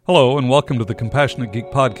Hello, and welcome to the Compassionate Geek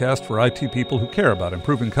podcast for IT people who care about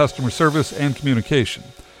improving customer service and communication.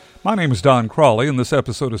 My name is Don Crawley, and this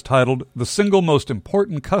episode is titled, The Single Most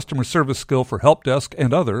Important Customer Service Skill for Help Desk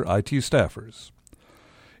and Other IT Staffers.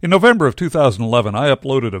 In November of 2011, I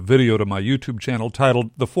uploaded a video to my YouTube channel titled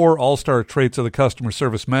The 4 All-Star Traits of the Customer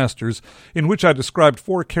Service Masters, in which I described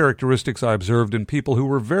 4 characteristics I observed in people who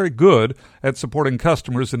were very good at supporting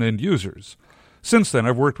customers and end users. Since then,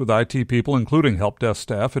 I've worked with IT people, including help desk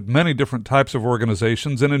staff, at many different types of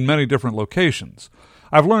organizations and in many different locations.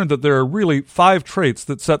 I've learned that there are really 5 traits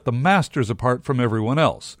that set the masters apart from everyone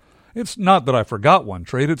else. It's not that I forgot one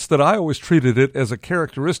trait, it's that I always treated it as a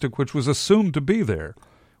characteristic which was assumed to be there.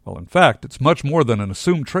 Well, in fact, it's much more than an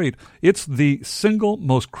assumed trait. It's the single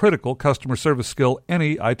most critical customer service skill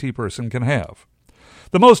any IT person can have.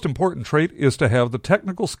 The most important trait is to have the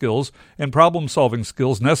technical skills and problem-solving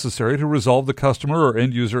skills necessary to resolve the customer or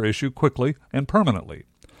end-user issue quickly and permanently.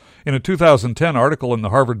 In a 2010 article in the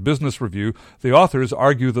Harvard Business Review, the authors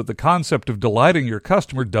argue that the concept of delighting your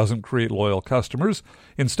customer doesn't create loyal customers.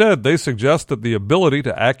 Instead, they suggest that the ability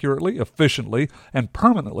to accurately, efficiently, and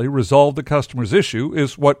permanently resolve the customer's issue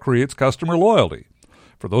is what creates customer loyalty.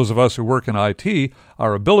 For those of us who work in IT,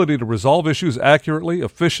 our ability to resolve issues accurately,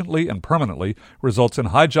 efficiently, and permanently results in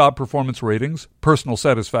high job performance ratings, personal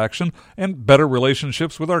satisfaction, and better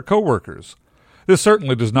relationships with our coworkers. This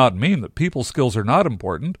certainly does not mean that people skills are not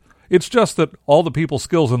important. It's just that all the people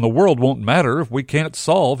skills in the world won't matter if we can't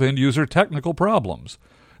solve end-user technical problems.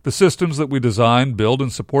 The systems that we design, build,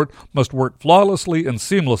 and support must work flawlessly and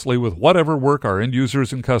seamlessly with whatever work our end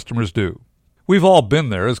users and customers do. We've all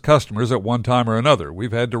been there as customers at one time or another.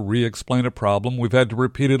 We've had to re-explain a problem, we've had to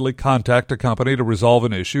repeatedly contact a company to resolve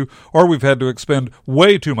an issue, or we've had to expend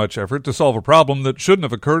way too much effort to solve a problem that shouldn't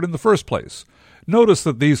have occurred in the first place. Notice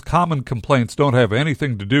that these common complaints don't have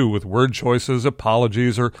anything to do with word choices,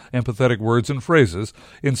 apologies, or empathetic words and phrases.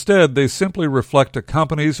 Instead, they simply reflect a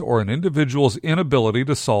company's or an individual's inability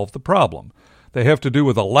to solve the problem. They have to do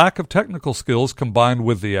with a lack of technical skills combined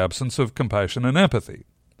with the absence of compassion and empathy.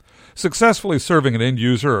 Successfully serving an end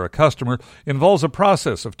user or a customer involves a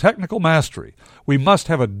process of technical mastery. We must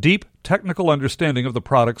have a deep technical understanding of the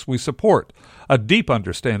products we support. A deep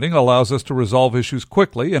understanding allows us to resolve issues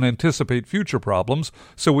quickly and anticipate future problems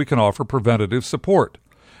so we can offer preventative support.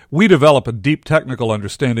 We develop a deep technical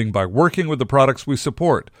understanding by working with the products we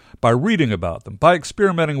support, by reading about them, by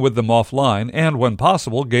experimenting with them offline, and, when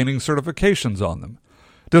possible, gaining certifications on them.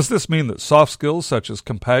 Does this mean that soft skills such as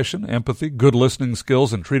compassion, empathy, good listening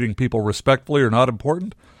skills, and treating people respectfully are not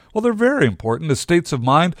important? Well, they're very important as states of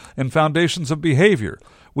mind and foundations of behavior.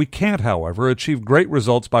 We can't, however, achieve great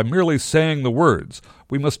results by merely saying the words.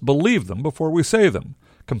 We must believe them before we say them.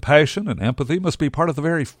 Compassion and empathy must be part of the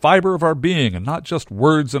very fiber of our being and not just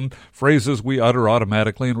words and phrases we utter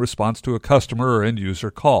automatically in response to a customer or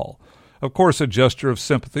end-user call. Of course, a gesture of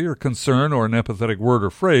sympathy or concern or an empathetic word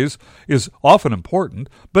or phrase is often important,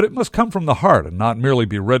 but it must come from the heart and not merely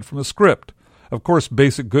be read from a script. Of course,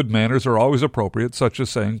 basic good manners are always appropriate, such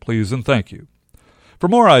as saying please and thank you. For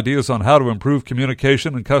more ideas on how to improve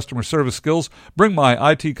communication and customer service skills, bring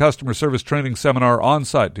my IT Customer Service Training Seminar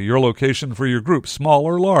on-site to your location for your group, small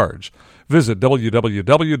or large. Visit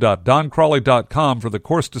www.doncrawley.com for the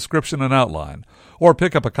course description and outline, or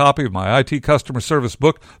pick up a copy of my IT Customer Service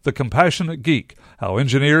book, The Compassionate Geek, How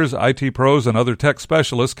Engineers, IT Pros, and Other Tech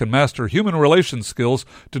Specialists Can Master Human Relations Skills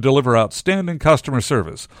to Deliver Outstanding Customer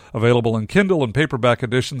Service, available in Kindle and paperback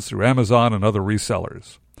editions through Amazon and other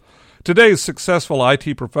resellers. Today's successful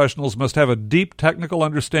IT professionals must have a deep technical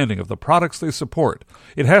understanding of the products they support.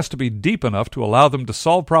 It has to be deep enough to allow them to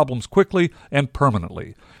solve problems quickly and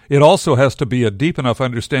permanently. It also has to be a deep enough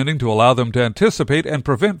understanding to allow them to anticipate and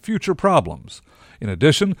prevent future problems. In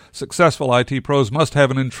addition, successful IT pros must have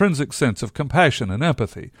an intrinsic sense of compassion and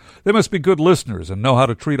empathy. They must be good listeners and know how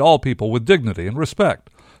to treat all people with dignity and respect.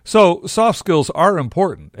 So, soft skills are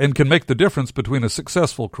important and can make the difference between a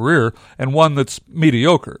successful career and one that's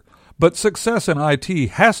mediocre. But success in IT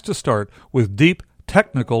has to start with deep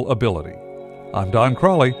technical ability. I'm Don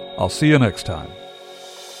Crawley. I'll see you next time.